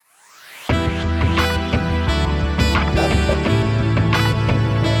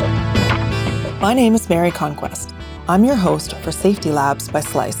My name is Mary Conquest. I'm your host for Safety Labs by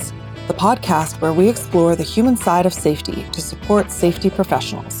Slice, the podcast where we explore the human side of safety to support safety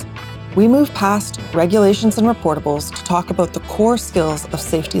professionals. We move past regulations and reportables to talk about the core skills of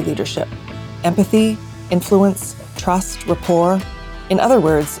safety leadership: empathy, influence, trust, rapport. In other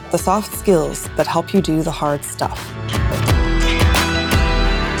words, the soft skills that help you do the hard stuff.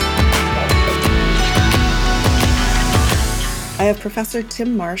 I have Professor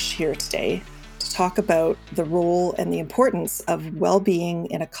Tim Marsh here today to talk about the role and the importance of well-being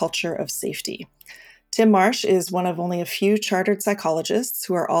in a culture of safety. Tim Marsh is one of only a few chartered psychologists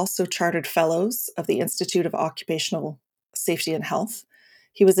who are also chartered fellows of the Institute of Occupational Safety and Health.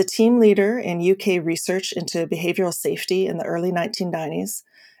 He was a team leader in UK research into behavioral safety in the early 1990s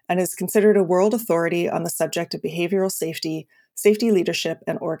and is considered a world authority on the subject of behavioral safety, safety leadership,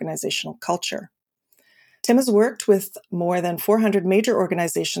 and organizational culture. Tim has worked with more than 400 major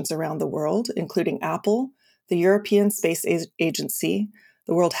organizations around the world, including Apple, the European Space Agency,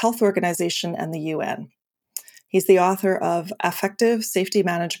 the World Health Organization, and the UN. He's the author of Affective Safety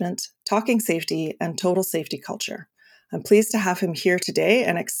Management, Talking Safety, and Total Safety Culture. I'm pleased to have him here today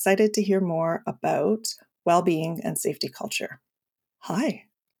and excited to hear more about well-being and safety culture. Hi.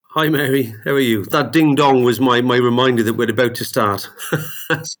 Hi, Mary. How are you? That ding-dong was my reminder that we're about to start.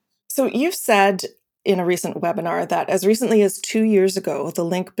 So you've said in a recent webinar that as recently as 2 years ago, the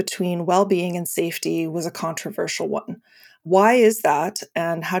link between well-being and safety was a controversial one. Why is that,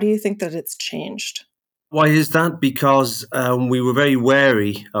 and how do you think that it's changed? Why is that? Because we were very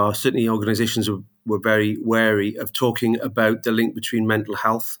wary, certainly organizations were very wary of talking about the link between mental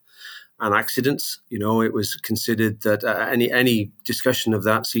health and accidents. You know, it was considered that any discussion of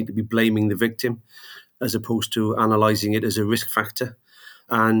that seemed to be blaming the victim as opposed to analysing it as a risk factor.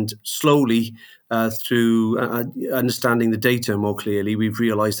 And slowly, through understanding the data more clearly, we've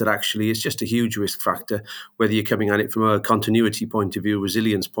realised that actually it's just a huge risk factor, whether you're coming at it from a continuity point of view,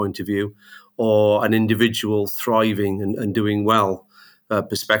 resilience point of view, or an individual thriving and doing well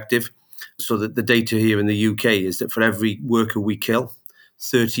perspective. So that the data here in the UK is that for every worker we kill,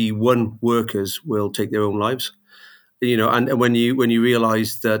 31 workers will take their own lives. You know, and when you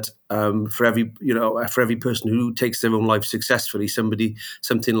realise that for every person who takes their own life successfully,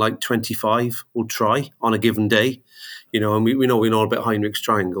 something like 25 will try on a given day. You know, and we know about Heinrich's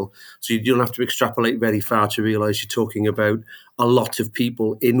triangle, so you don't have to extrapolate very far to realise you're talking about a lot of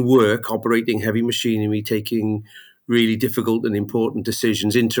people in work, operating heavy machinery, taking really difficult and important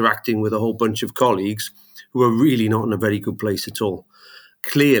decisions, interacting with a whole bunch of colleagues who are really not in a very good place at all.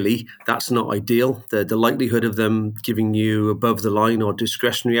 Clearly, that's not ideal. The likelihood of them giving you above the line or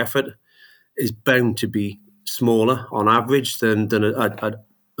discretionary effort is bound to be smaller on average than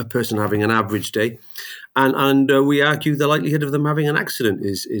a person having an average day. And we argue the likelihood of them having an accident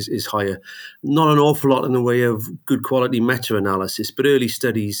is higher. Not an awful lot in the way of good quality meta-analysis, but early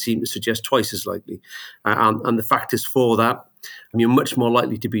studies seem to suggest twice as likely. And the factors for that, you're much more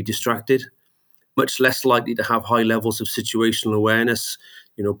likely to be distracted, much less likely to have high levels of situational awareness.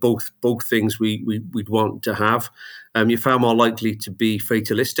 You know, both things we'd want to have. You're far more likely to be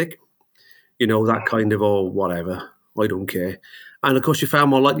fatalistic. You know, that kind of, oh, whatever, I don't care. And of course, you're far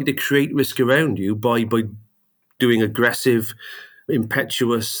more likely to create risk around you by doing aggressive,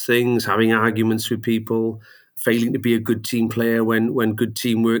 impetuous things, having arguments with people, failing to be a good team player when good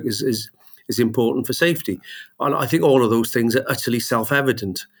teamwork is important for safety. And I think all of those things are utterly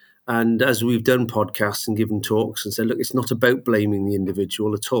self-evident. And as we've done podcasts and given talks and said, look, it's not about blaming the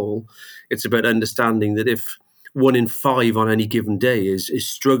individual at all. It's about understanding that if 1 in 5 on any given day is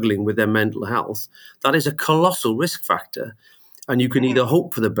struggling with their mental health, that is a colossal risk factor. And you can either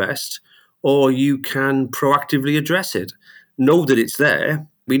hope for the best or you can proactively address it. Know that it's there.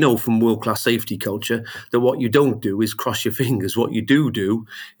 We know from world-class safety culture that what you don't do is cross your fingers. What you do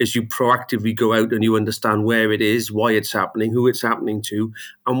is you proactively go out and you understand where it is, why it's happening, who it's happening to,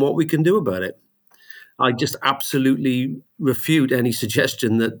 and what we can do about it. I just absolutely refute any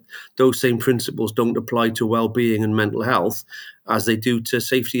suggestion that those same principles don't apply to well-being and mental health as they do to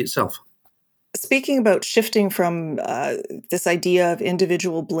safety itself. Speaking about shifting from this idea of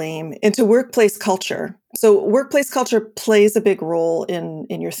individual blame into workplace culture. So workplace culture plays a big role in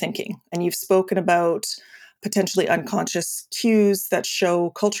your thinking. And you've spoken about potentially unconscious cues that show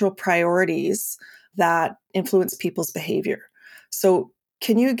cultural priorities that influence people's behavior. So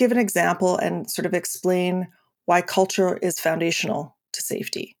can you give an example and sort of explain why culture is foundational to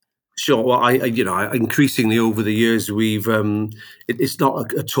safety? Sure. Well, I increasingly over the years, we've it's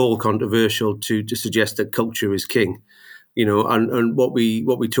not at all controversial to suggest that culture is king. You know, and what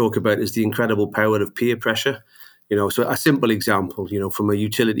we talk about is the incredible power of peer pressure. So a simple example, from a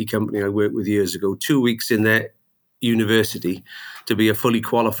utility company I worked with years ago, 2 weeks in their university to be a fully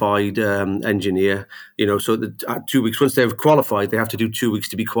qualified engineer, so that 2 weeks, once they're qualified, they have to do 2 weeks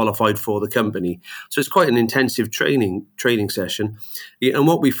to be qualified for the company. So it's quite an intensive training session. And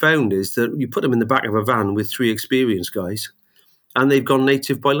what we found is that you put them in the back of a van with 3 experienced guys and they've gone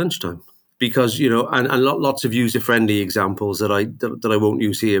native by lunchtime. Because, and lots of user-friendly examples that I won't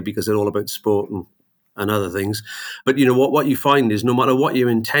use here because they're all about sport and other things. But, what you find is no matter what your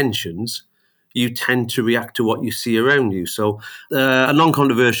intentions, you tend to react to what you see around you. So a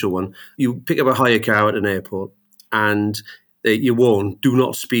non-controversial one, you pick up a hire car at an airport and you warn, do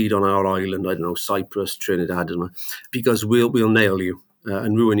not speed on our island, I don't know, Cyprus, Trinidad, because we'll nail you.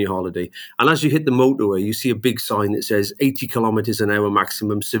 And ruin your holiday. And as you hit the motorway, you see a big sign that says 80 kilometers an hour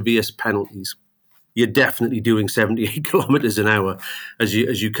maximum, severe penalties. You're definitely doing 78 kilometers an hour as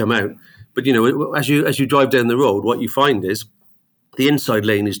you come out. But as you drive down the road, what you find is the inside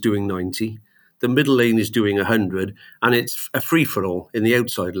lane is doing 90, the middle lane is doing 100, and it's a free for all in the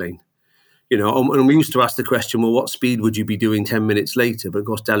outside lane. And we used to ask the question, well, what speed would you be doing 10 minutes later? But of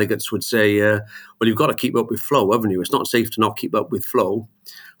course, delegates would say, well, you've got to keep up with flow, haven't you? It's not safe to not keep up with flow.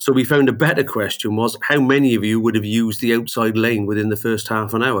 So we found a better question was, how many of you would have used the outside lane within the first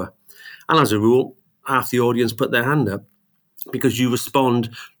half an hour? And as a rule, half the audience put their hand up because you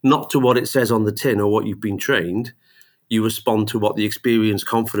respond not to what it says on the tin or what you've been trained. You respond to what the experienced,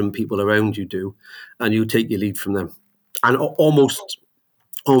 confident people around you do, and you take your lead from them. And almost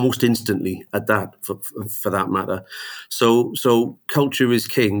instantly at that, for that matter. So culture is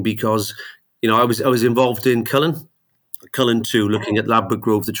king because, I was involved in Cullen 2, looking at Ladbroke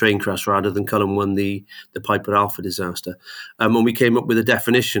Grove, the train crash, rather than Cullen 1, the Piper Alpha disaster. And we came up with a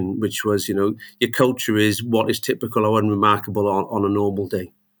definition, which was, your culture is what is typical or unremarkable on a normal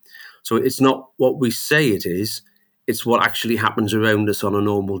day. So it's not what we say it is, it's what actually happens around us on a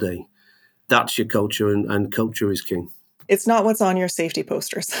normal day. That's your culture, and culture is king. It's not what's on your safety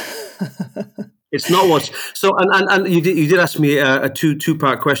posters. It's not what's so. And you did ask me a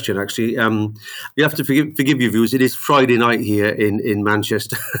two-part question. Actually, you have to forgive your viewers. It is Friday night here in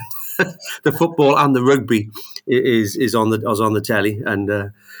Manchester. The football and the rugby is on the telly, and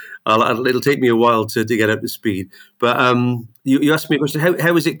it'll take me a while to get up to speed. But you asked me a question.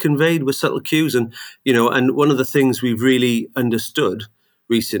 How is it conveyed with subtle cues? And and one of the things we've really understood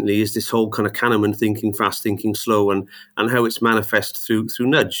recently is this whole kind of Kahneman thinking fast, thinking slow, and how it's manifest through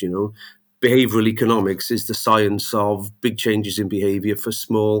nudge. Behavioral economics is the science of big changes in behavior for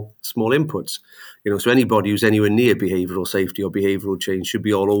small inputs. So anybody who's anywhere near behavioral safety or behavioral change should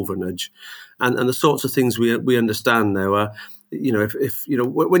be all over nudge. And the sorts of things we understand now are, if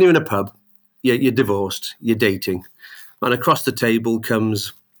when you're in a pub, you're divorced, you're dating, and across the table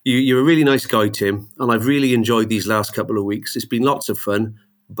comes, you're a really nice guy, Tim, and I've really enjoyed these last couple of weeks. It's been lots of fun,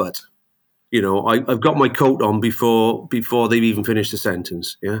 but I've got my coat on before they've even finished the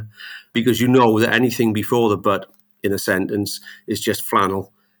sentence, because that anything before the but in a sentence is just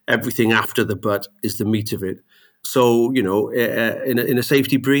flannel. Everything after the but is the meat of it. So, in a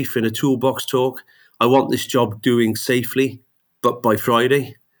safety brief, in a toolbox talk, I want this job doing safely, but by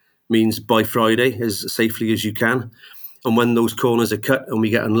Friday, means by Friday as safely as you can. And when those corners are cut and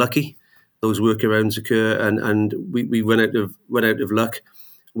we get unlucky, those workarounds occur, and we run out of luck.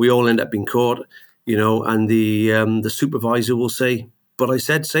 We all end up being caught, and the supervisor will say, "But I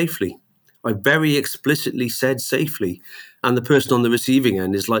said safely. I very explicitly said safely," and the person on the receiving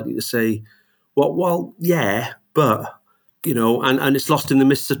end is likely to say, "Well, yeah, but." And it's lost in the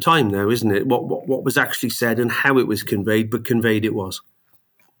mists of time now, isn't it? What was actually said and how it was conveyed, but conveyed it was.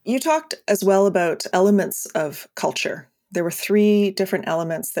 You talked as well about elements of culture. There were 3 different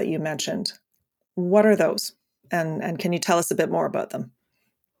elements that you mentioned. What are those? And can you tell us a bit more about them?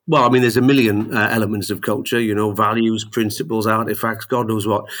 Well, I mean, there's a million elements of culture, values, principles, artifacts, God knows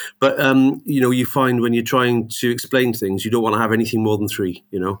what. But, you find when you're trying to explain things, you don't want to have anything more than 3,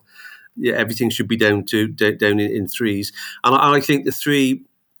 Yeah, everything should be down in 3s. And I think the 3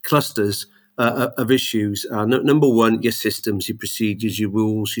 clusters of issues are, number 1, your systems, your procedures, your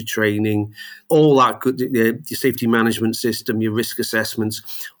rules, your training, all that good, your safety management system, your risk assessments,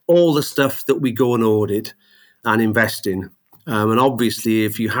 all the stuff that we go and audit and invest in. And obviously,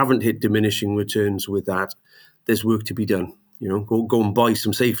 if you haven't hit diminishing returns with that, there's work to be done. Go and buy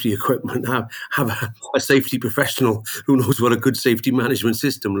some safety equipment, have a safety professional who knows what a good safety management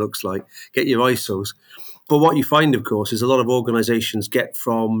system looks like. Get your ISOs. But what you find, of course, is a lot of organizations get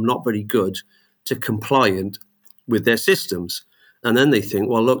from not very good to compliant with their systems. And then they think,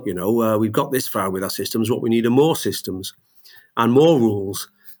 well, look, we've got this far with our systems. What we need are more systems and more rules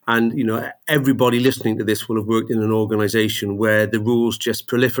And, everybody listening to this will have worked in an organization where the rules just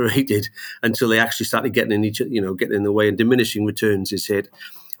proliferated until they actually started getting getting in the way, and diminishing returns is hit.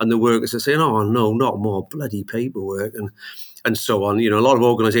 And the workers are saying, oh, no, not more bloody paperwork and so on. A lot of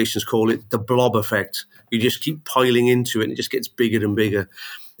organizations call it the blob effect. You just keep piling into it and it just gets bigger and bigger.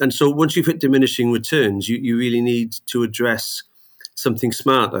 And so once you've hit diminishing returns, you really need to address something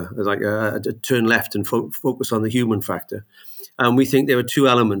smarter, like a turn left and focus on the human factor. And we think there are two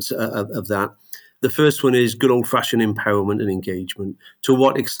elements of that. The first one is good old-fashioned empowerment and engagement. To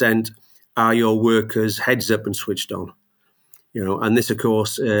what extent are your workers heads up and switched on? And this, of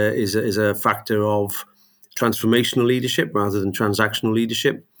course, is a factor of transformational leadership rather than transactional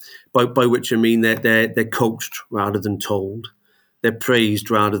leadership, by which I mean they're coached rather than told. They're praised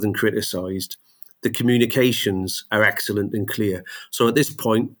rather than criticized. The communications are excellent and clear. So at this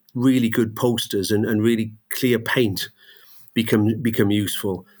point, really good posters and really clear paint become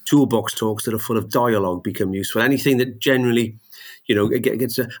useful. Toolbox talks that are full of dialogue become useful. Anything that generally,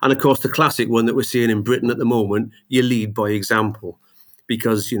 gets and of course the classic one that we're seeing in Britain at the moment, you lead by example,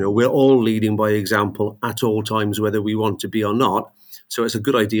 because we're all leading by example at all times, whether we want to be or not. So it's a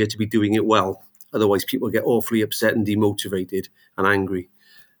good idea to be doing it well. Otherwise, people get awfully upset and demotivated and angry,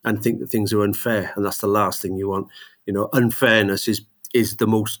 and think that things are unfair, and that's the last thing you want. Unfairness is the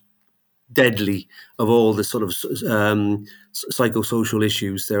most deadly of all the sort of psychosocial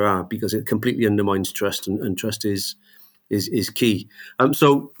issues there are, because it completely undermines trust, and trust is key.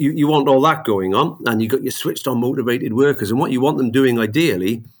 So you want all that going on, and you've got your switched on motivated workers, and what you want them doing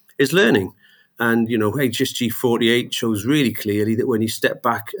ideally is learning. And HSG 48 shows really clearly that when you step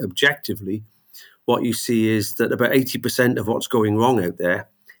back objectively, what you see is that about 80% of what's going wrong out there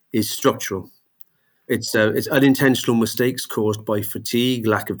is structural. It's unintentional mistakes caused by fatigue,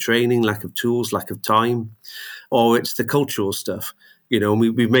 lack of training, lack of tools, lack of time, or it's the cultural stuff.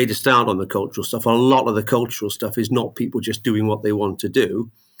 We've made a start on the cultural stuff. A lot of the cultural stuff is not people just doing what they want to do.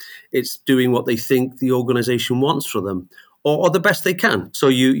 It's doing what they think the organization wants for them, or the best they can. So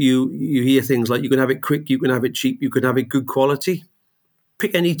you hear things like, you can have it quick, you can have it cheap, you can have it good quality.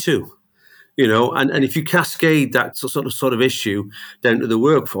 Pick any two. And if you cascade that sort of issue down to the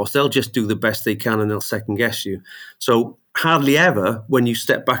workforce, they'll just do the best they can and they'll second guess you. So hardly ever, when you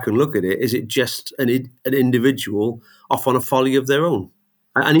step back and look at it, is it just an individual off on a folly of their own.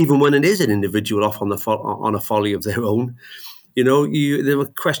 And even when it is an individual off on a folly of their own, there are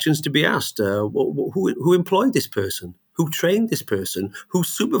questions to be asked. Who employed this person? Who trained this person? Who's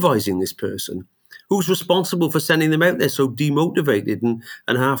supervising this person? Who's responsible for sending them out there so demotivated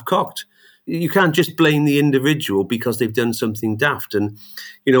and half-cocked? You can't just blame the individual because they've done something daft. And,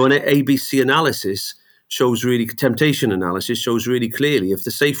 an ABC analysis temptation analysis shows really clearly, if the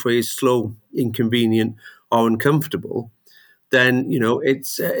safe way is slow, inconvenient, or uncomfortable, then,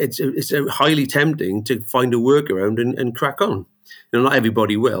 it's highly tempting to find a workaround and crack on. Not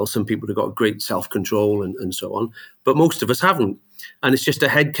everybody will. Some people have got great self-control and so on, but most of us haven't. And it's just a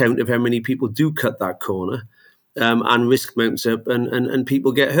head count of how many people do cut that corner. And risk mounts up and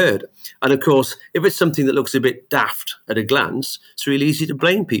people get hurt. And of course, if it's something that looks a bit daft at a glance, it's really easy to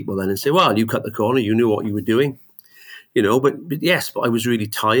blame people then and say, well, you cut the corner, you knew what you were doing. But I was really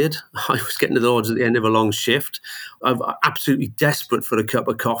tired. I was getting to the odds at the end of a long shift. I'm absolutely desperate for a cup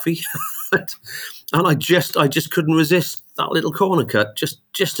of coffee. And I just couldn't resist that little corner cut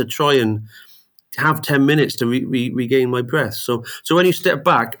just to try and have 10 minutes to regain my breath. So when you step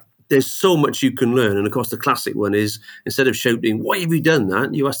back, there's so much you can learn. And of course, the classic one is, instead of shouting, why have you done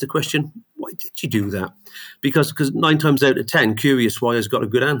that? You ask the question, why did you do that? Because 9 times out of 10, curious why has got a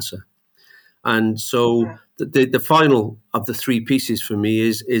good answer. And so the final of the 3 pieces for me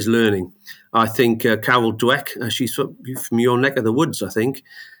is learning. I think Carol Dweck, she's from your neck of the woods, I think,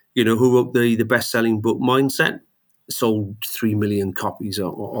 who wrote the best-selling book Mindset, sold 3 million copies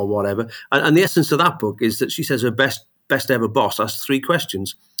or whatever. And the essence of that book is that she says her best ever boss asked 3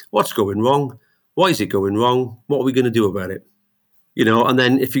 questions. What's going wrong? Why is it going wrong? What are we going to do about it? And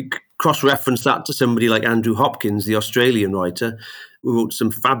then if you cross-reference that to somebody like Andrew Hopkins, the Australian writer, who wrote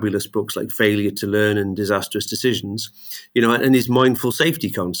some fabulous books like Failure to Learn and Disastrous Decisions, and his mindful safety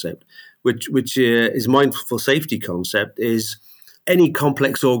concept, which his mindful safety concept is, any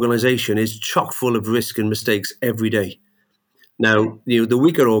complex organization is chock full of risk and mistakes every day. Now, the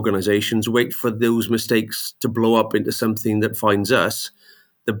weaker organizations wait for those mistakes to blow up into something that finds us.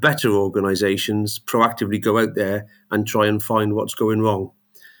 The better organizations proactively go out there and try and find what's going wrong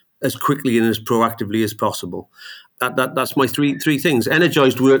as quickly and as proactively as possible. That's my three things.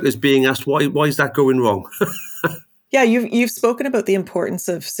 Energized workers being asked, why is that going wrong? Yeah, you've spoken about the importance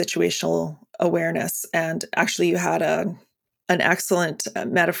of situational awareness, and actually you had a an excellent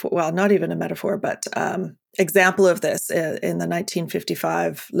metaphor, well, not even a metaphor, but example of this in the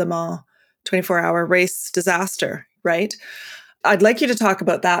 1955 Le Mans 24-hour race disaster, right? I'd like you to talk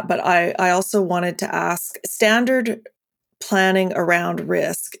about that, but I also wanted to ask, standard planning around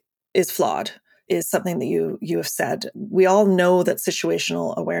risk is flawed, is something that you have said. We all know that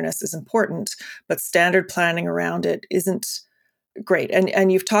situational awareness is important, but standard planning around it isn't great.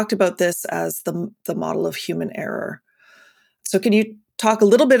 And you've talked about this as the model of human error. So can you talk a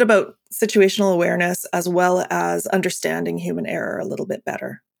little bit about situational awareness as well as understanding human error a little bit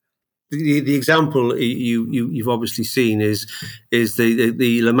better? The example you've obviously seen is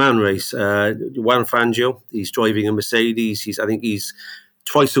the Le Mans race. Juan Fangio, he's driving a Mercedes. I think he's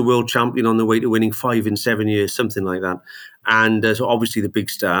twice a world champion on the way to winning 5 in 7 years, something like that. And so obviously the big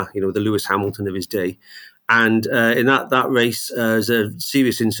star, the Lewis Hamilton of his day. And in that race, there's a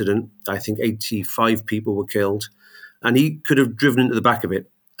serious incident. I think 85 people were killed, and he could have driven into the back of it.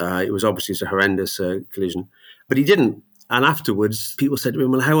 It was obviously a horrendous collision, but he didn't. And afterwards, people said to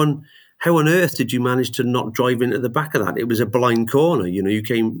him, "Well, how on earth did you manage to not drive into the back of that? It was a blind corner. You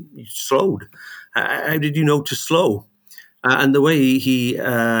slowed. How did you know to slow?" And the way he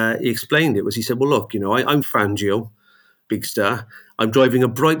explained it was, he said, "Well, look, I'm Fangio, big star. I'm driving a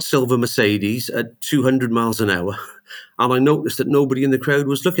bright silver Mercedes at 200 miles an hour, and I noticed that nobody in the crowd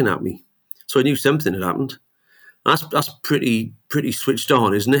was looking at me. So I knew something had happened." That's pretty switched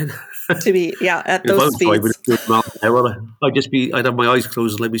on, isn't it? To be, yeah, at those speeds. I'd have my eyes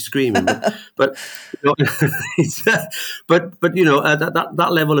closed and I'd be screaming. But that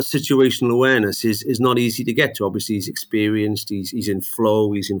level of situational awareness is not easy to get to. Obviously, he's experienced, he's in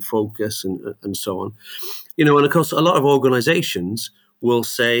flow, he's in focus, and so on. And of course, a lot of organizations will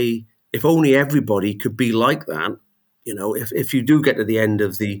say, if only everybody could be like that. If you do get to the end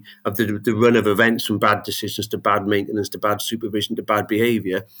of the run of events, from bad decisions to bad maintenance to bad supervision to bad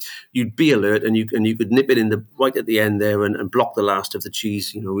behaviour, you'd be alert and you could nip it right at the end there and block the last of the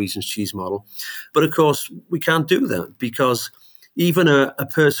cheese, Reason's cheese model. But of course, we can't do that, because even a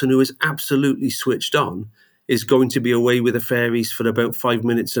person who is absolutely switched on is going to be away with the fairies for about 5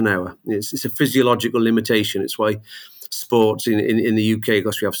 minutes an hour. It's a physiological limitation. It's why sports in the UK,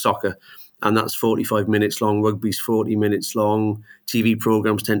 because we have soccer, and that's 45 minutes long. Rugby's 40 minutes long. TV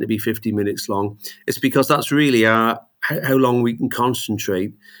programs tend to be 50 minutes long. It's because that's really how long we can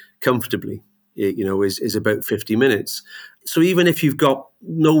concentrate comfortably, is about 50 minutes. So even if you've got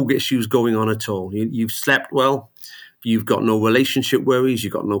no issues going on at all, you've slept well, you've got no relationship worries,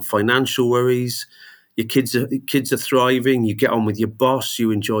 you've got no financial worries, your kids are thriving, you get on with your boss,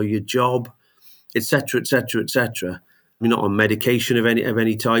 you enjoy your job, etc., etc., etc. You're not on medication of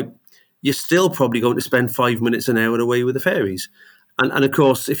any type. You're still probably going to spend 5 minutes an hour away with the fairies. And of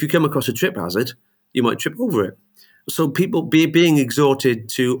course, if you come across a trip hazard, you might trip over it. So people being exhorted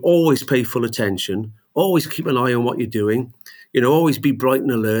to always pay full attention, always keep an eye on what you're doing, always be bright and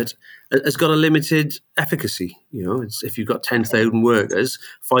alert, has got a limited efficacy. If you've got 10,000 workers,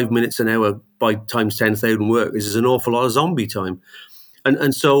 5 minutes an hour by times 10,000 workers is an awful lot of zombie time.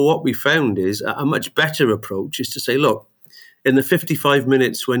 And so what we found is a much better approach is to say, look, in the 55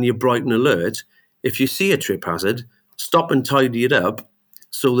 minutes when you're bright and alert, if you see a trip hazard, stop and tidy it up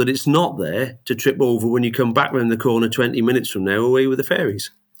so that it's not there to trip over when you come back around the corner 20 minutes from now away with the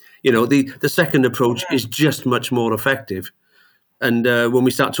fairies. The second approach is just much more effective. And when we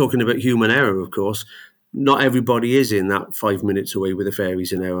start talking about human error, of course, not everybody is in that 5 minutes away with the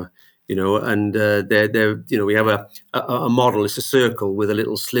fairies an hour. And we have a model. It's a circle with a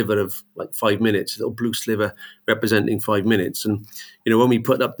little sliver of like 5 minutes, a little blue sliver representing 5 minutes. And, when we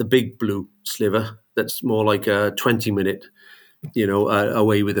put up the big blue sliver, that's more like a 20-minute,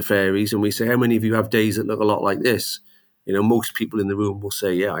 away with the fairies. And we say, how many of you have days that look a lot like this? Most people in the room will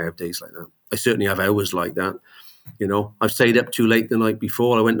say, yeah, I have days like that. I certainly have hours like that. I've stayed up too late the night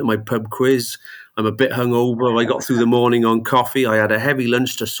before. I went to my pub quiz. I'm a bit hungover. I got through the morning on coffee. I had a heavy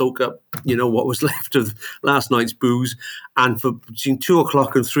lunch to soak up, what was left of last night's booze. And for between 2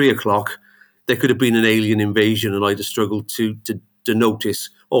 o'clock and 3 o'clock, there could have been an alien invasion, and I'd have struggled to notice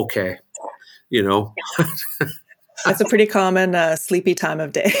or care, That's a pretty common sleepy time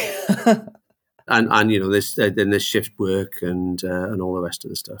of day. and there's shift work and all the rest of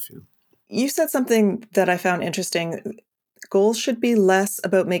the stuff. You said something that I found interesting. Goals should be less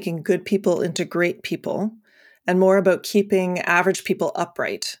about making good people into great people and more about keeping average people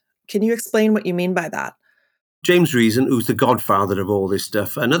upright. Can you explain what you mean by that? James Reason, who's the godfather of all this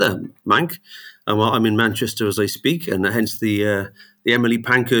stuff, another Manc, and I'm in Manchester as I speak, and hence the Emily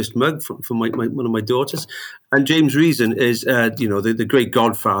Pankhurst mug from one of my daughters. And James Reason is, the great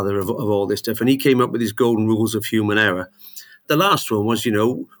godfather of all this stuff, and he came up with his golden rules of human error. the last one was,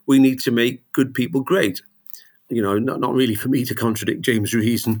 we need to make good people great. Not really for me to contradict James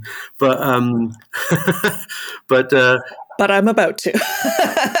Reason, but but I'm about to.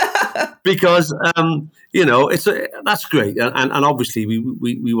 Because that's great, and obviously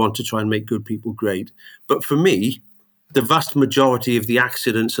we want to try and make good people great. But for me, the vast majority of the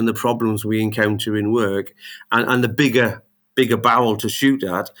accidents and the problems we encounter in work, and the bigger barrel to shoot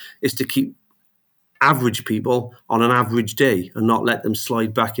at, is to keep average people on an average day and not let them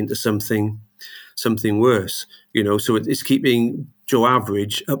slide back into something worse. So it's keeping Joe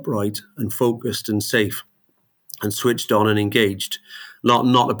Average upright and focused and safe and switched on and engaged.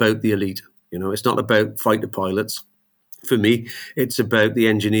 Not about the elite. It's not about fighter pilots. For me, it's about the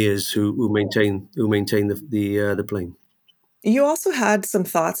engineers who maintain the plane. You also had some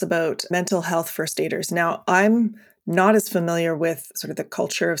thoughts about mental health first aiders. Now, I'm not as familiar with sort of the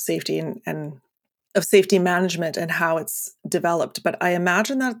culture of safety and of safety management and how it's developed, but I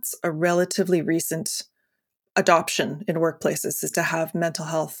imagine that's a relatively recent adoption in workplaces, is to have mental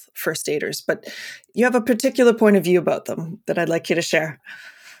health first aiders. But you have a particular point of view about them that I'd like you to share.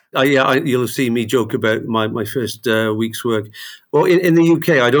 You'll see me joke about my first week's work. Well, in the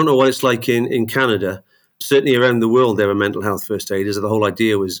UK, I don't know what it's like in Canada. Certainly around the world, there are mental health first aiders. The whole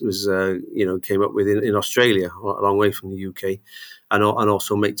idea was came up with in Australia, a long way from the UK, and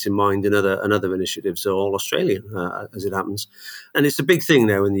also Mates in Mind and other initiatives are all Australian, as it happens. And it's a big thing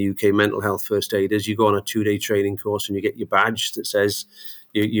now in the UK, mental health first aiders. You go on a 2-day training course and you get your badge that says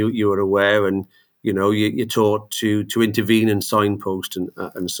you are aware, and you're taught to intervene and signpost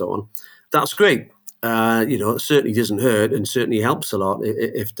and so on. That's great. It certainly doesn't hurt and certainly helps a lot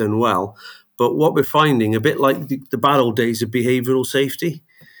if done well. But what we're finding, a bit like the bad old days of behavioural safety,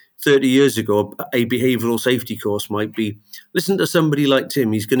 30 years ago, a behavioural safety course might be, listen to somebody like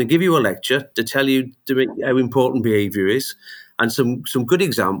Tim. He's going to give you a lecture to tell you how important behaviour is and some good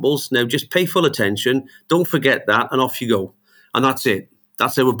examples. Now, just pay full attention. Don't forget that, and off you go. And that's it.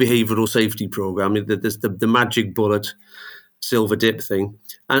 That's our behavioural safety program. There's the magic bullet, silver dip thing.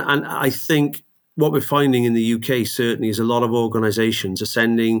 And I think what we're finding in the UK certainly is a lot of organisations are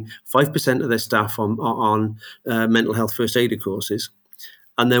sending 5% of their staff on mental health first aider courses.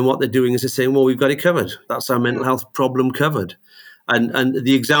 And then what they're doing is they're saying, well, we've got it covered. That's our mental health problem covered. And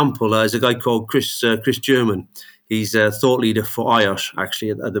the example is a guy called Chris German. He's a thought leader for IOSH,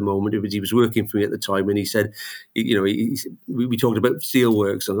 actually, at the moment. He was working for me at the time, and he said, we talked about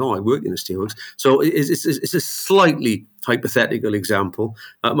steelworks, and I worked in the steelworks. So it's a slightly hypothetical example.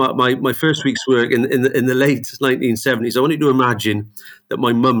 My first week's work in the late 1970s, I wanted to imagine that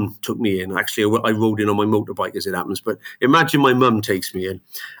my mum took me in. Actually, I rode in on my motorbike, as it happens, but imagine my mum takes me in,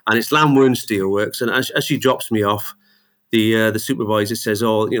 and it's Lamworm Steelworks, and as she drops me off, the supervisor says,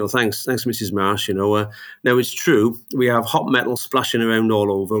 "Oh, thanks, Mrs. Marsh. Now it's true. We have hot metal splashing around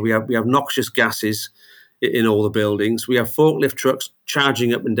all over. We have noxious gases in all the buildings. We have forklift trucks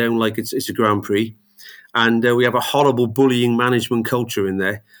charging up and down like it's a Grand Prix, and we have a horrible bullying management culture in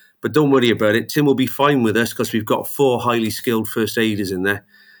there. But don't worry about it. Tim will be fine with us because we've got 4 highly skilled first aiders in there,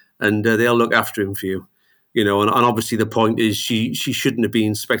 and they'll look after him for you." And obviously the point is she shouldn't have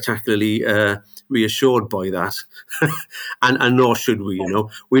been spectacularly reassured by that, and nor should we.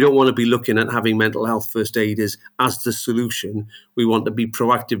 We don't want to be looking at having mental health first aiders as the solution. We want to be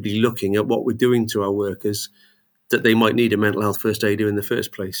proactively looking at what we're doing to our workers that they might need a mental health first aider in the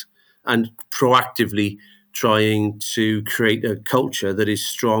first place, and proactively trying to create a culture that is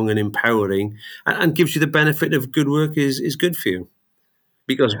strong and empowering and gives you the benefit of good work is good for you.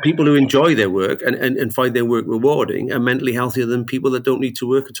 Because people who enjoy their work and find their work rewarding are mentally healthier than people that don't need to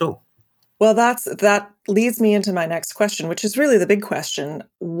work at all. Well, that leads me into my next question, which is really the big question.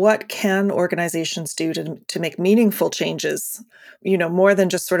 What can organizations do to make meaningful changes, more than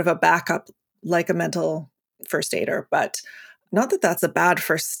just sort of a backup like a mental first aider? But not that that's a bad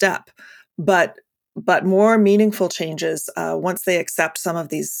first step, but more meaningful changes once they accept some of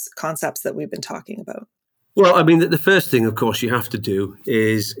these concepts that we've been talking about. Well, I mean, the first thing, of course, you have to do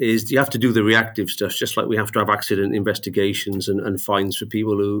is you have to do the reactive stuff, just like we have to have accident investigations and fines for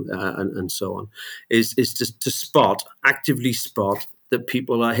people who and so on. Is just to actively spot that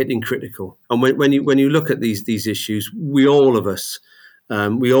people are hitting critical. And when you look at these issues, we all of us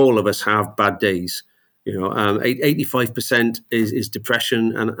have bad days. 85% is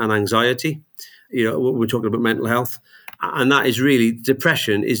depression and anxiety. We're talking about mental health. And that is really,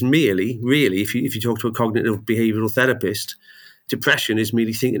 depression is merely, really, if you talk to a cognitive behavioural therapist, depression is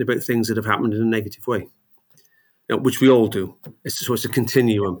merely thinking about things that have happened in a negative way, which we all do. It's a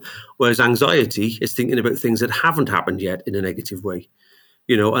continuum. Whereas anxiety is thinking about things that haven't happened yet in a negative way.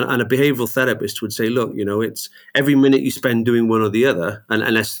 and a behavioral therapist would say, look, it's every minute you spend doing one or the other, and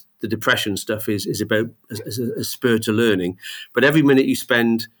unless the depression stuff is about as a spur to learning, but every minute you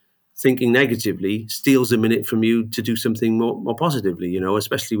spend thinking negatively steals a minute from you to do something more positively,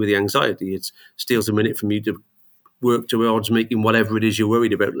 especially with the anxiety. It steals a minute from you to work towards making whatever it is you're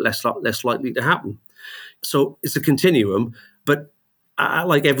worried about less likely to happen. So it's a continuum, but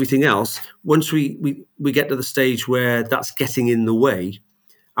like everything else, once we get to the stage where that's getting in the way,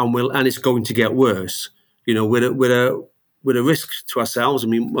 and it's going to get worse, with a risk to ourselves,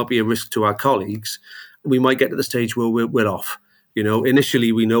 and we might be a risk to our colleagues, we might get to the stage where we're off.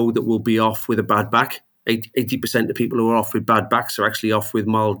 Initially we know that we'll be off with a bad back. 80% of people who are off with bad backs are actually off with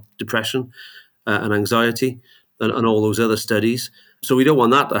mild depression and anxiety and all those other studies. So we don't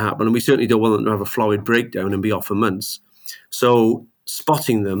want that to happen, and we certainly don't want them to have a florid breakdown and be off for months. So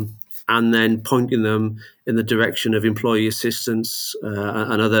spotting them and then pointing them in the direction of employee assistance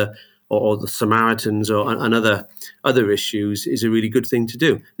and other, or the Samaritans and other issues is a really good thing to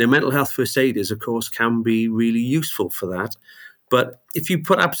do. Now, mental health first aiders, of course, can be really useful for that. But if you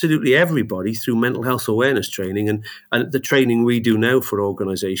put absolutely everybody through mental health awareness training, and the training we do now for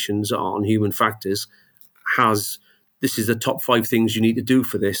organizations on human factors this is the top 5 things you need to do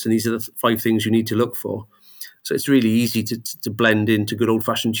for this, and these are the 5 things you need to look for. So it's really easy to blend into good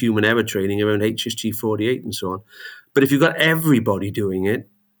old-fashioned human error training around HSG 48 and so on. But if you've got everybody doing it,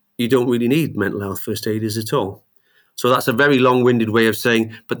 you don't really need mental health first aiders at all. So that's a very long-winded way of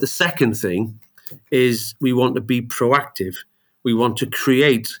saying, but the second thing is we want to be proactive. We want to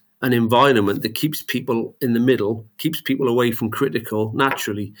create an environment that keeps people in the middle, keeps people away from critical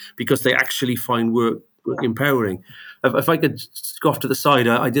naturally, because they actually find work empowering. If I could go off to the side,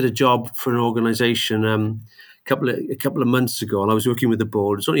 I did a job for an organisation a couple of months ago, and I was working with the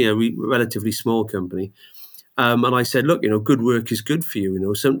board. It's only a relatively small company, and I said, look, good work is good for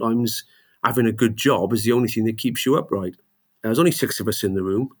you. Sometimes having a good job is the only thing that keeps you upright. There's only 6 of us in the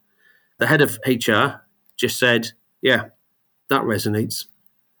room. The head of HR just said, yeah, that resonates.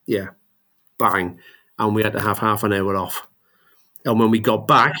 Yeah, bang. And we had to have half an hour off. And when we got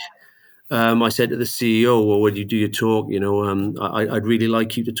back, I said to the CEO, well, when you do your talk, I'd really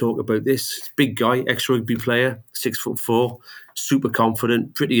like you to talk about this. Big guy, ex-rugby player, 6'4", super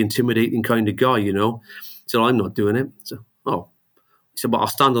confident, pretty intimidating kind of guy, So I'm not doing it. So, he said, well, I'll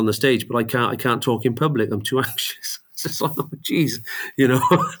stand on the stage, but I can't talk in public. I'm too anxious. It's just like, oh, geez,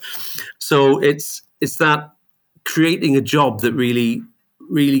 So it's that creating a job that really,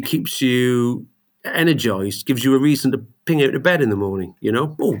 really keeps you energized, gives you a reason to ping out of bed in the morning.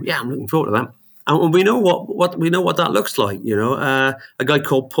 Oh yeah, I'm looking forward to that. And we know what that looks like. A guy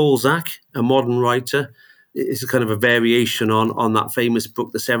called Paul Zak, a modern writer, is a kind of a variation on that famous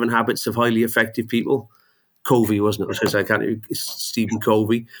book, The 7 Habits of Highly Effective People. Covey, wasn't it? I can't. It's Stephen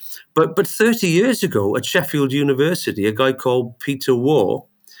Covey. But 30 years ago at Sheffield University, a guy called Peter Waugh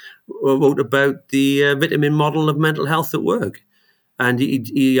wrote about the vitamin model of mental health at work. And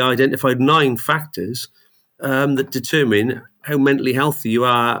he identified 9 factors that determine how mentally healthy you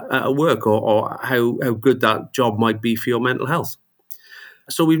are at work, or how good that job might be for your mental health.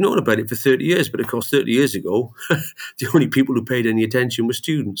 So we've known about it for 30 years, but of course 30 years ago, the only people who paid any attention were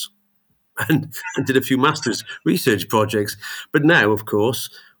students and did a few master's research projects. But now, of course,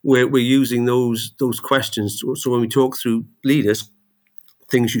 we're using those questions. So when we talk through leaders,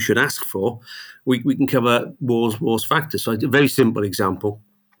 things you should ask for, we can cover Waugh's factors. So a very simple example,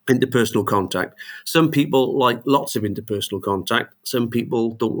 interpersonal contact. Some people like lots of interpersonal contact. Some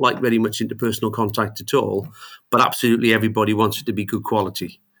people don't like very much interpersonal contact at all, but absolutely everybody wants it to be good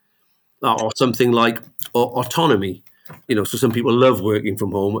quality. Or something like autonomy. So some people love working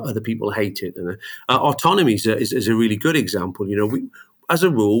from home, other people hate it. And autonomy is a really good example. As a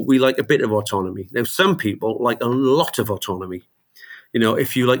rule, we like a bit of autonomy. Now, some people like a lot of autonomy.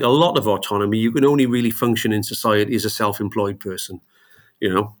 If you like a lot of autonomy, you can only really function in society as a self-employed person.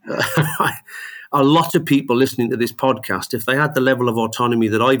 A lot of people listening to this podcast, if they had the level of autonomy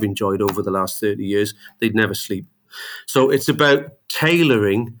that I've enjoyed over the last 30 years, they'd never sleep. So it's about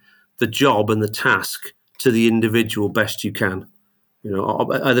tailoring the job and the task to the individual best you can.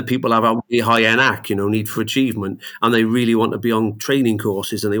 Other people have a really high NAC, need for achievement, and they really want to be on training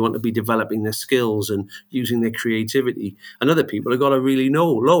courses and they want to be developing their skills and using their creativity. And other people have got a really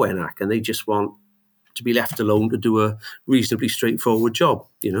low NAC and they just want to be left alone to do a reasonably straightforward job,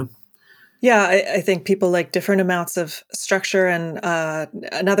 Yeah, I think people like different amounts of structure. And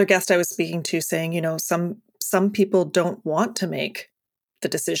another guest I was speaking to saying, some people don't want to make the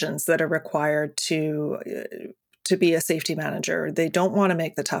decisions that are required to be a safety manager. They don't want to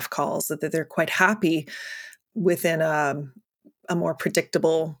make the tough calls, that they're quite happy within a a more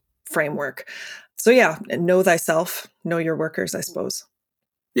predictable framework. So yeah, know thyself, know your workers, I suppose.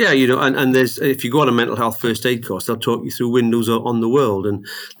 Yeah, and there's, if you go on a mental health first aid course, they'll talk you through windows on the world, and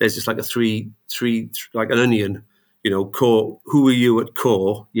there's just like a three, like an onion. Core. Who are you at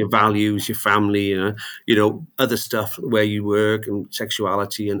core? Your values, your family, other stuff where you work and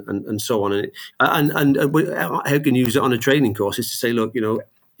sexuality and so on. And how you can use it on a training course is to say, look,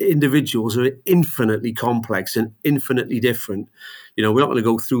 individuals are infinitely complex and infinitely different. We're not going to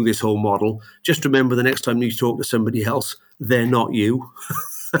go through this whole model. Just remember, the next time you talk to somebody else, they're not you.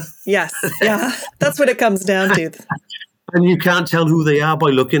 Yes. Yeah. That's what it comes down to. And you can't tell who they are by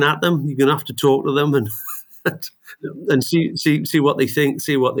looking at them. You're going to have to talk to them and see what they think,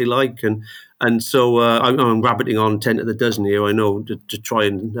 see what they like. And so I'm rabbiting on 10 to the dozen here, I know, to try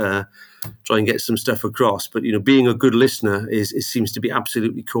and get some stuff across. But, being a good listener seems to be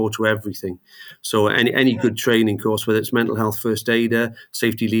absolutely core to everything. So any good training course, whether it's mental health first aider,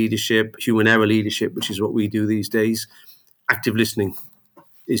 safety leadership, human error leadership, which is what we do these days, active listening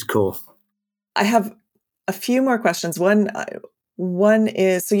is core. I have a few more questions. One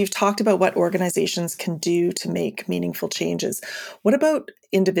is, so you've talked about what organizations can do to make meaningful changes. What about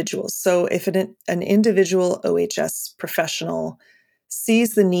individuals? So if an individual OHS professional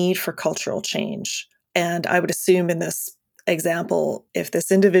sees the need for cultural change, and I would assume in this example, if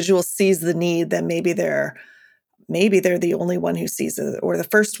this individual sees the need, then maybe they're the only one who sees it, or the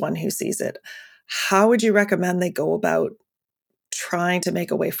first one who sees it. How would you recommend they go about trying to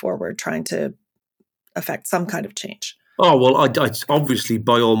make a way forward, trying to affect some kind of change? Oh, well, I'd obviously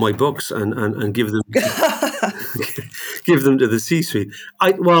buy all my books and give them give them to the C-suite.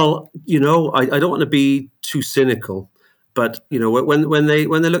 I don't want to be too cynical, but when they're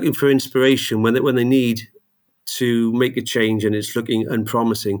looking for inspiration, when they need to make a change and it's looking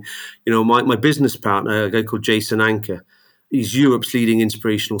unpromising, my business partner, a guy called Jason Anker, he's Europe's leading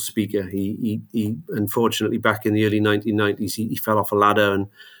inspirational speaker. He unfortunately, back in the early 1990s, he fell off a ladder and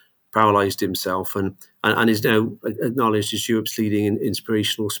paralyzed himself, and is now acknowledged as Europe's leading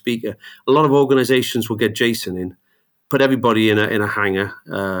inspirational speaker. A lot of organizations will get Jason in, put everybody in a hangar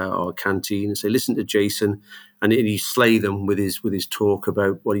or a canteen and say, listen to Jason, and he slay them with his talk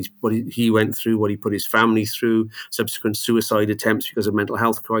about what he went through, what he put his family through, subsequent suicide attempts because of mental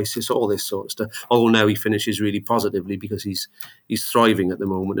health crisis, all this sort of stuff. Although now he finishes really positively because he's thriving at the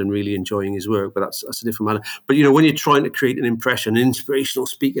moment and really enjoying his work, but that's a different matter. But when you're trying to create an impression, an inspirational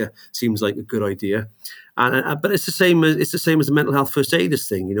speaker seems like a good idea. But it's the same as the mental health first aiders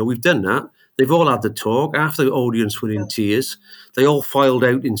thing. We've done that. They've all had the talk. After the audience were in tears, they all filed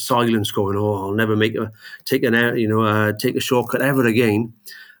out in silence, going, "Oh, I'll never take a shortcut ever again."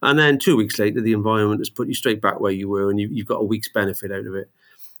 And then 2 weeks later, the environment has put you straight back where you were, and you've got a week's benefit out of it.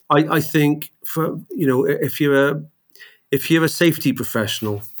 I think if you're a safety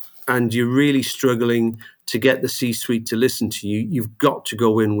professional and you're really struggling to get the C-suite to listen to you, you've got to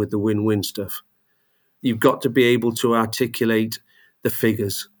go in with the win-win stuff. You've got to be able to articulate the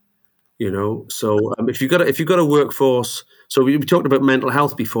figures, So if you've got a workforce, so we talked about mental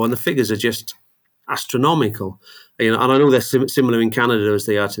health before, and the figures are just astronomical. And I know they're similar in Canada as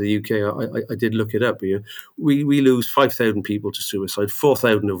they are to the UK. I did look it up. We lose 5,000 people to suicide,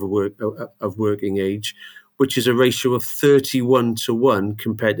 4,000 of working age, which is a ratio of 31 to 1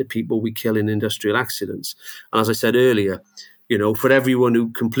 compared to people we kill in industrial accidents. And as I said earlier, for everyone who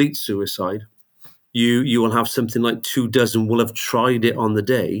completes suicide, you will have something like 24 will have tried it on the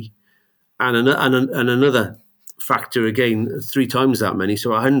day, and another factor again 3 times that many,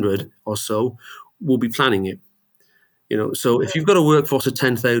 so 100 or so will be planning it. So if you've got a workforce of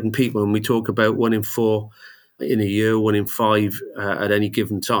 10,000 people, and we talk about 1 in 4 in a year, 1 in 5 at any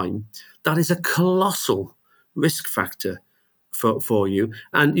given time, that is a colossal risk factor for you.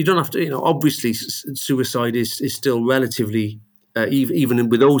 And you don't have to, obviously suicide is still relatively, even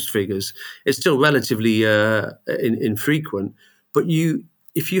with those figures, it's still relatively infrequent. But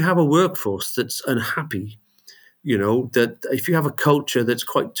if you have a workforce that's unhappy, that if you have a culture that's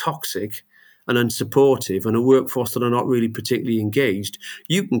quite toxic and unsupportive, and a workforce that are not really particularly engaged,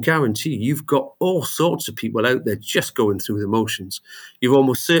 you can guarantee you've got all sorts of people out there just going through the motions. You've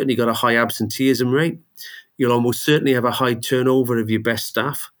almost certainly got a high absenteeism rate. You'll almost certainly have a high turnover of your best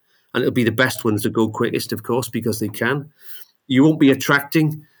staff, and it'll be the best ones that go quickest, of course, because they can. You won't be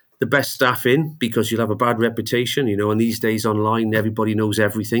attracting the best staff in because you'll have a bad reputation, and these days online, everybody knows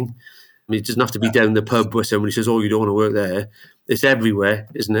everything. I mean, it doesn't have to be down the pub where somebody says, "Oh, you don't want to work there." It's everywhere,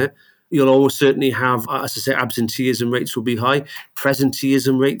 isn't it? You'll almost certainly have, as I say, absenteeism rates will be high.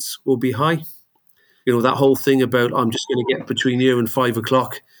 Presenteeism rates will be high. That whole thing about, I'm just going to get between here and 5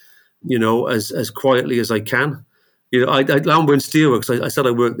 o'clock, as quietly as I can. Lambourne Steelworks. I said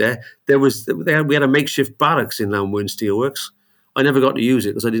I worked there. We had a makeshift barracks in Lambourne Steelworks. I never got to use it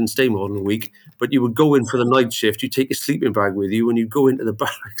because I didn't stay more than a week. But you would go in for the night shift. You take your sleeping bag with you, and you'd go into the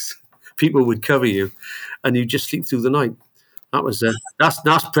barracks. People would cover you, and you'd just sleep through the night. That was that's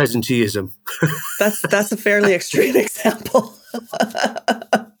presenteeism. That's a fairly extreme example.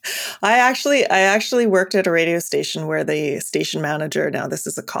 I actually worked at a radio station where the station manager, now this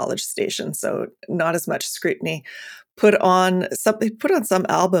is a college station, so not as much scrutiny, put on some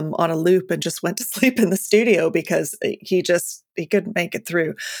album on a loop and just went to sleep in the studio because he couldn't make it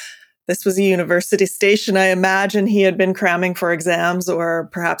through. This was a university station. I imagine he had been cramming for exams or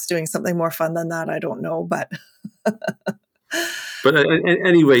perhaps doing something more fun than that. I don't know, but But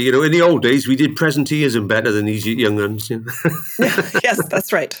anyway, in the old days, we did presenteeism better than these young ones. Yes,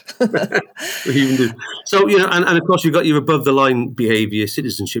 that's right. We even do. So, and of course, you've got your above-the-line behaviour,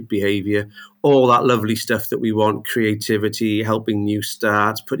 citizenship behaviour, all that lovely stuff that we want, creativity, helping new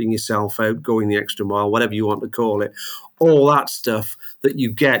starts, putting yourself out, going the extra mile, whatever you want to call it, all that stuff that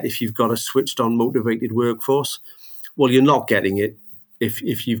you get if you've got a switched-on, motivated workforce. Well, you're not getting it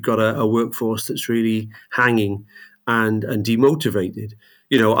if you've got a workforce that's really hanging and demotivated,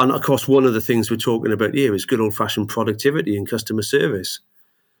 and of course, one of the things we're talking about here is good old-fashioned productivity and customer service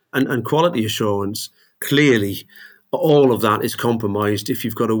and quality assurance. Clearly, all of that is compromised if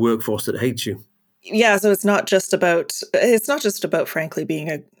you've got a workforce that hates you. Yeah, so it's not just about frankly being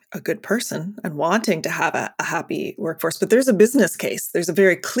a good person and wanting to have a happy workforce, but there's a business case. There's a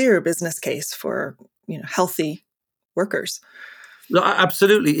very clear business case for healthy workers. No,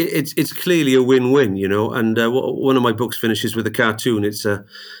 absolutely. It's clearly a win-win, and one of my books finishes with a cartoon. It's a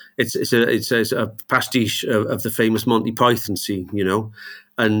pastiche of the famous Monty Python scene,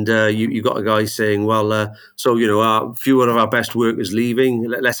 and you got a guy saying, well, fewer of our best workers leaving,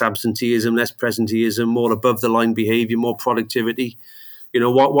 less absenteeism, less presenteeism, more above-the-line behaviour, more productivity.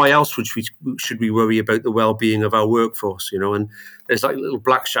 Why else should we worry about the well-being of our workforce? And there's like little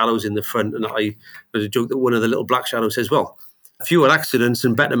black shadows in the front, and there's a joke that one of the little black shadows says, well, fewer accidents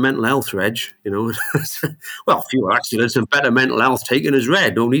and better mental health, Reg. Well, fewer accidents and better mental health taken as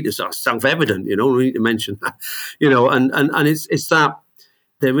read. No need to self-evident. No need to mention that. And it's that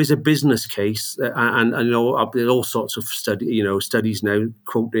there is a business case, and there's all sorts of studies now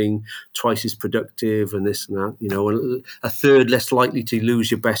quoting twice as productive and this and that. And a third less likely to lose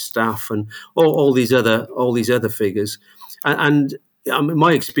your best staff, and all these other figures. And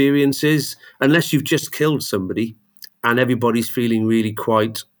my experience is, unless you've just killed somebody, and everybody's feeling really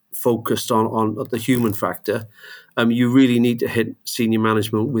quite focused on the human factor, you really need to hit senior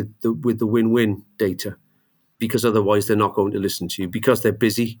management with the win-win data, because otherwise they're not going to listen to you because they're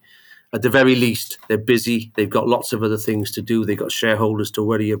busy. At the very least, they're busy. They've got lots of other things to do. They've got shareholders to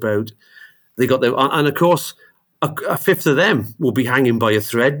worry about. And of course, a fifth of them will be hanging by a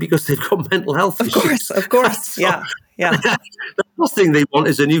thread because they've got mental health issues. Of course, so, yeah. The last thing they want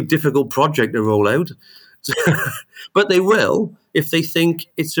is a new difficult project to roll out. But they will if they think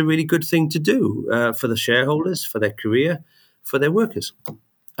it's a really good thing to do for the shareholders, for their career, for their workers.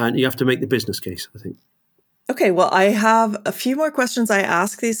 And you have to make the business case, I think. Okay, well, I have a few more questions. I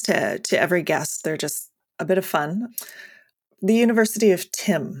ask these to every guest. They're just a bit of fun. The University of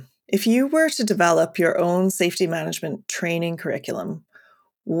Tim. If you were to develop your own safety management training curriculum,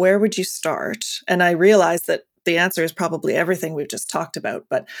 where would you start? And I realize that the answer is probably everything we've just talked about,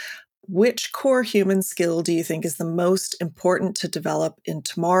 but which core human skill do you think is the most important to develop in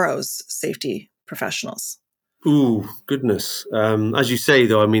tomorrow's safety professionals? Ooh, goodness. As you say,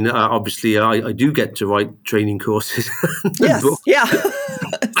 though, obviously I do get to write training courses. Yes, yeah.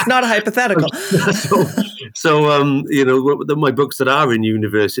 It's not a hypothetical. My books that are in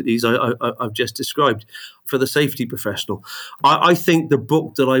universities, I've just described for the safety professional. I think the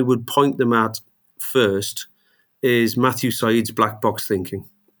book that I would point them at first is Matthew Syed's Black Box Thinking.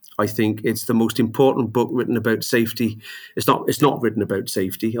 I think it's the most important book written about safety. It's not written about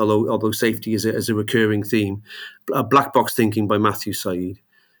safety, although safety is a recurring theme. Black Box Thinking by Matthew Syed.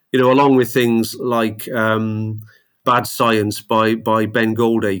 Along with things like Bad Science by Ben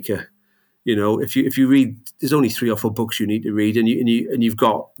Goldacre. If you read, there's only 3 or 4 books you need to read, and you've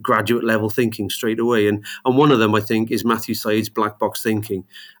got graduate level thinking straight away. And one of them, I think, is Matthew Syed's Black Box Thinking,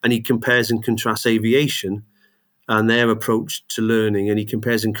 and he compares and contrasts aviation and their approach to learning, and he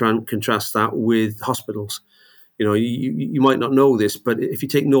compares and contrasts that with hospitals. You might not know this, but if you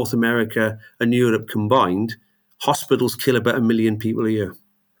take North America and Europe combined, hospitals kill about 1 million people a year,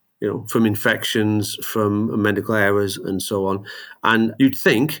 from infections, from medical errors, and so on. And you'd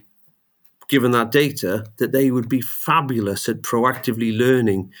think, given that data, that they would be fabulous at proactively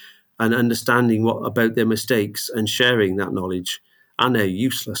learning and understanding what about their mistakes and sharing that knowledge, and they're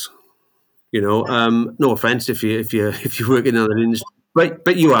useless. No offense if you work in another industry,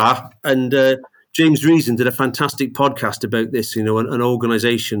 but you are. And James Reason did a fantastic podcast about this, and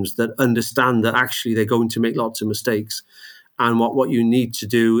organizations that understand that actually they're going to make lots of mistakes, and what you need to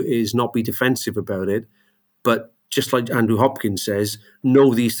do is not be defensive about it, but just like Andrew Hopkins says,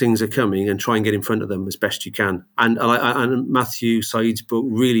 know these things are coming and try and get in front of them as best you can. And Matthew Said's book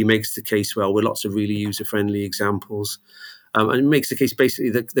really makes the case well, with lots of really user-friendly examples. And it makes the case basically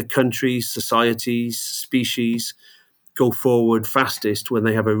that the countries, societies, species go forward fastest when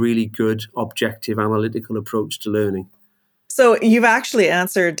they have a really good, objective, analytical approach to learning. So you've actually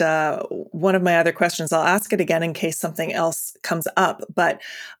answered one of my other questions. I'll ask it again in case something else comes up. But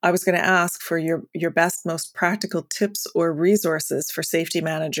I was going to ask for your best, most practical tips or resources for safety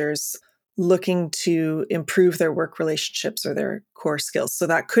managers looking to improve their work relationships or their core skills. So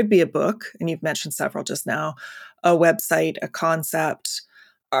that could be a book, and you've mentioned several just now, a website, a concept.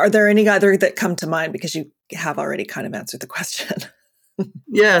 Are there any other that come to mind? Because you have already kind of answered the question.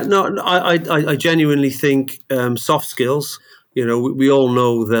 Yeah, no, I genuinely think soft skills. We all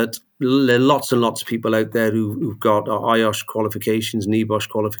know that there are lots and lots of people out there who've got IOSH qualifications, NEBOSH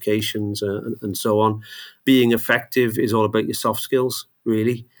qualifications, and so on. Being effective is all about your soft skills,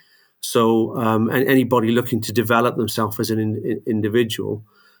 really. So, and anybody looking to develop themselves as an individual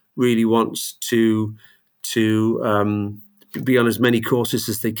really wants to be on as many courses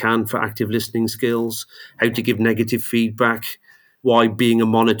as they can for active listening skills, how to give negative feedback, why being a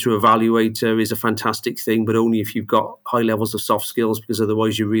monitor evaluator is a fantastic thing, but only if you've got high levels of soft skills, because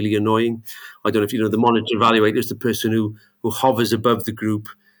otherwise you're really annoying. I don't know if you know, the monitor evaluator is the person who hovers above the group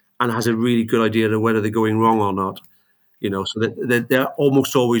and has a really good idea of whether they're going wrong or not. So that they're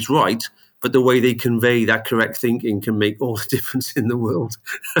almost always right, but the way they convey that correct thinking can make all the difference in the world.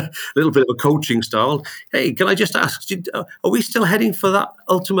 A little bit of a coaching style. Hey, can I just ask, are we still heading for that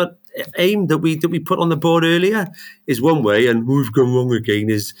ultimate aim that we put on the board earlier? Is one way, and we've gone wrong again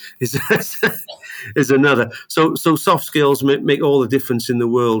is another. So soft skills make all the difference in the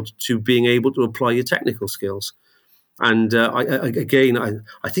world to being able to apply your technical skills. And I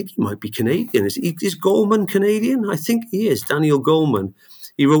think he might be Canadian. Is Goleman Canadian? I think he is, Daniel Goleman.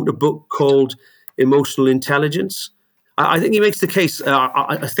 He wrote a book called Emotional Intelligence. I think he makes the case,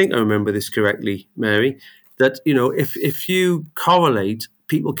 I think I remember this correctly, Mary, that, if you correlate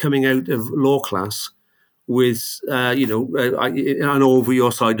people coming out of law class with, and over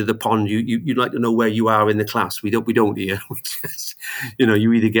your side of the pond, you'd like to know where you are in the class. We don't here. We just,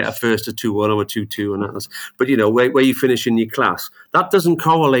 you either get a first, a 2-1 or a 2-2, and that's. But where you finish in your class, that doesn't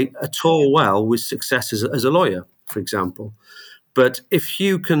correlate at all well with success as a lawyer, for example. But if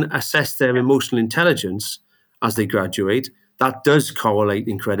you can assess their emotional intelligence as they graduate, that does correlate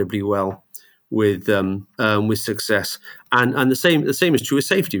incredibly well with success, and the same is true with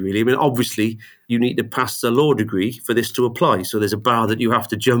safety, really. I mean, obviously, you need to pass the law degree for this to apply. So there's a bar that you have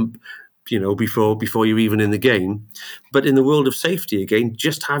to jump, before you're even in the game. But in the world of safety, again,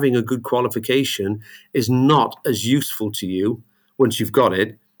 just having a good qualification is not as useful to you once you've got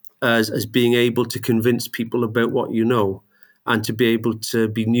it as being able to convince people about what you know, and to be able to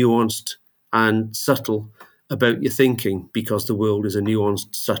be nuanced and subtle about your thinking, because the world is a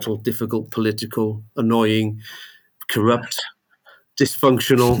nuanced, subtle, difficult, political, annoying, corrupt,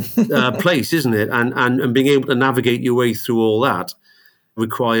 dysfunctional place, isn't it? And being able to navigate your way through all that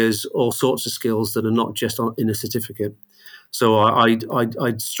requires all sorts of skills that are not just in a certificate. So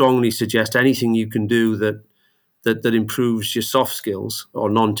I'd strongly suggest anything you can do that improves your soft skills, or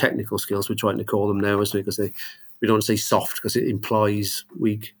non-technical skills. We're trying to call them now, isn't it? Because we don't say soft because it implies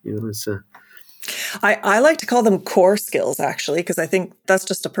weak. It's I like to call them core skills, actually, because I think that's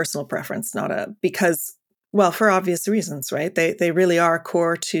just a personal preference, for obvious reasons, right? They really are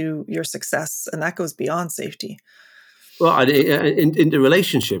core to your success, and that goes beyond safety. Well, into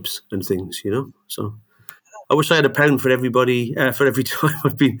relationships and things, So I wish I had £1 for everybody, for every time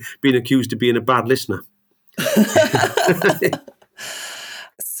I've been accused of being a bad listener.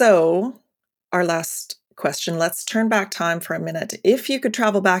 So, our last question, let's turn back time for a minute. If you could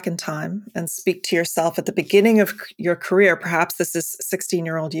travel back in time and speak to yourself at the beginning of your career, perhaps this is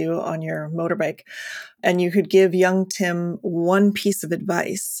 16-year-old you on your motorbike, and you could give young Tim one piece of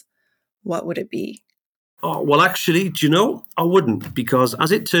advice, what would it be? Oh, well, actually, do you know, I wouldn't, because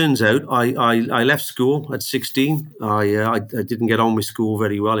as it turns out, I left school at 16. I didn't get on with school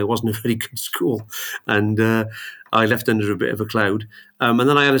very well. It wasn't a very good school, and I left under a bit of a cloud. And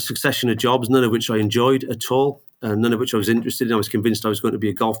then I had a succession of jobs, none of which I enjoyed at all, and none of which I was interested in. I was convinced I was going to be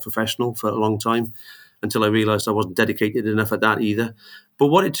a golf professional for a long time. until I realised I wasn't dedicated enough at that either. But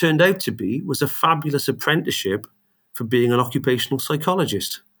what it turned out to be was a fabulous apprenticeship for being an occupational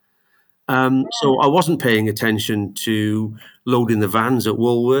psychologist. So I wasn't paying attention to loading the vans at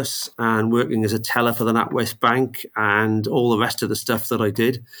Woolworths and working as a teller for the NatWest Bank and all the rest of the stuff that I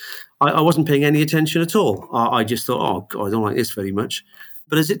did. I wasn't paying any attention at all. I just thought, oh, God, I don't like this very much.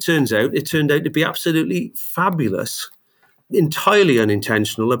 But as it turned out to be absolutely fabulous, entirely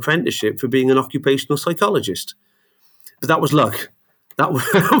unintentional apprenticeship for being an occupational psychologist. But that was luck. That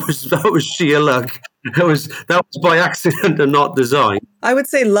was sheer luck. That was by accident and not design. I would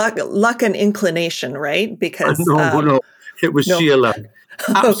say luck and inclination, right? Because no, it was sheer luck.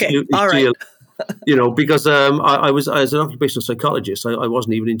 Absolutely okay. All sheer right. luck. Because I was, as an occupational psychologist, I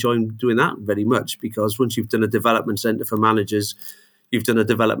wasn't even enjoying doing that very much, because once you've done a development centre for managers, you've done a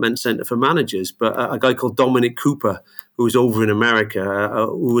development centre for managers. But a guy called Dominic Cooper, who was over in America,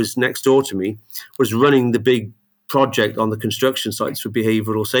 who was next door to me, was running the big project on the construction sites for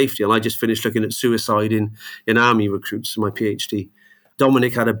behavioural safety. And I just finished looking at suicide in army recruits for my PhD.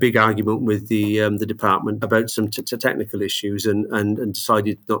 Dominic had a big argument with the department about some technical issues and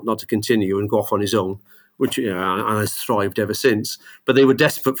decided not to continue and go off on his own, which and has thrived ever since. But they were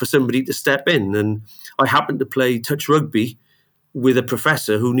desperate for somebody to step in. And I happened to play touch rugby with a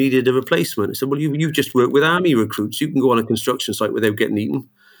professor who needed a replacement. I said, well, you've just worked with army recruits. You can go on a construction site without getting eaten.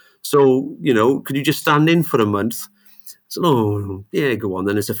 So, could you just stand in for a month? I said, oh, yeah, go on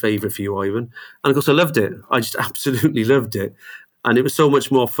then. It's a favour for you, Ivan. And of course, I loved it. I just absolutely loved it. And it was so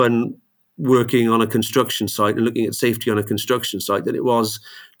much more fun working on a construction site and looking at safety on a construction site than it was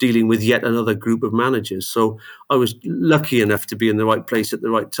dealing with yet another group of managers. So I was lucky enough to be in the right place at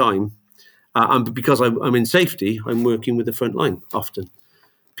the right time. And because I'm in safety, I'm working with the front line often.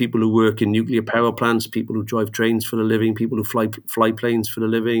 People who work in nuclear power plants, people who drive trains for a living, people who fly planes for a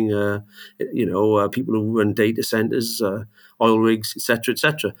living, people who run data centers, oil rigs, etc.,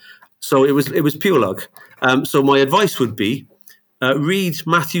 etc. So it was pure luck. So my advice would be read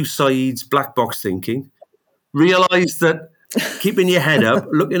Matthew Said's Black Box Thinking. Realise that keeping your head up,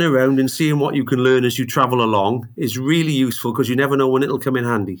 looking around, and seeing what you can learn as you travel along is really useful, because you never know when it'll come in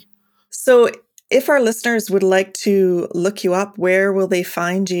handy. So if our listeners would like to look you up, where will they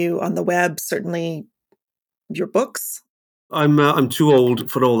find you on the web? Certainly your books. I'm too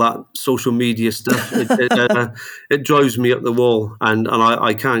old for all that social media stuff. It drives me up the wall, and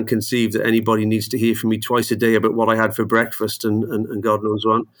I can't conceive that anybody needs to hear from me twice a day about what I had for breakfast and God knows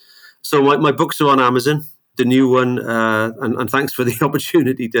what. So my books are on Amazon. The new one, and thanks for the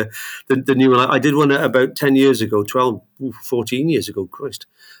opportunity to the new one. I did one about 10 years ago, 14 years ago, Christ,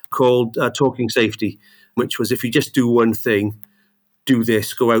 called Talking Safety, which was, if you just do one thing, do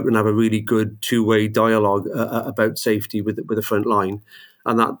this, go out and have a really good two-way dialogue about safety with the front line.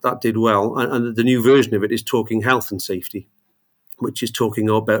 And that did well. And the new version of it is Talking Health and Safety, which is talking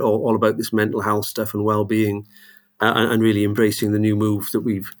about all about this mental health stuff and well-being, and really embracing the new move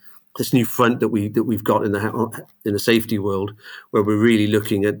this new front that we've got in the safety world, where we're really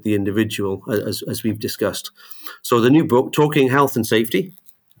looking at the individual, as we've discussed. So the new book, Talking Health and Safety,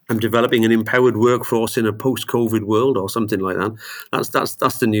 I'm developing an empowered workforce in a post-COVID world, or something like that.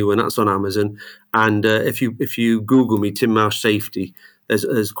 That's the new one. That's on Amazon. And if you Google me, Tim Marsh Safety,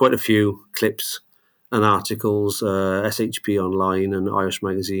 there's quite a few clips and articles, SHP Online and Irish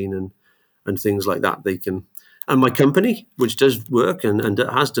Magazine and things like that. And my company, which does work and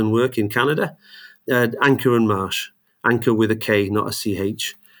has done work in Canada, Anchor and Marsh, Anchor with a K, not a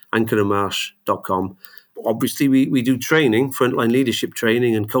CH, anchorandmarsh.com. Obviously, we do training, frontline leadership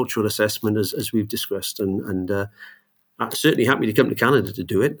training and cultural assessment, as we've discussed. And I'm certainly happy to come to Canada to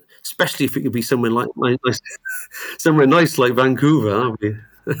do it, especially if it could be somewhere nice like Vancouver. That would be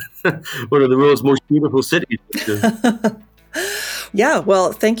one of the world's most beautiful cities. Yeah,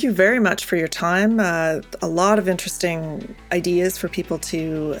 well, thank you very much for your time. A lot of interesting ideas for people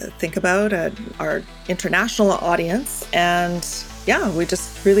to think about at our international audience. And yeah, we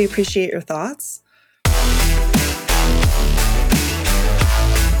just really appreciate your thoughts.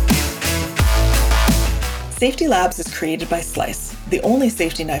 Safety Labs is created by Slice, the only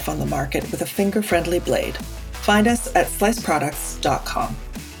safety knife on the market with a finger-friendly blade. Find us at sliceproducts.com.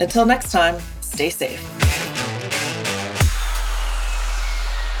 Until next time, stay safe.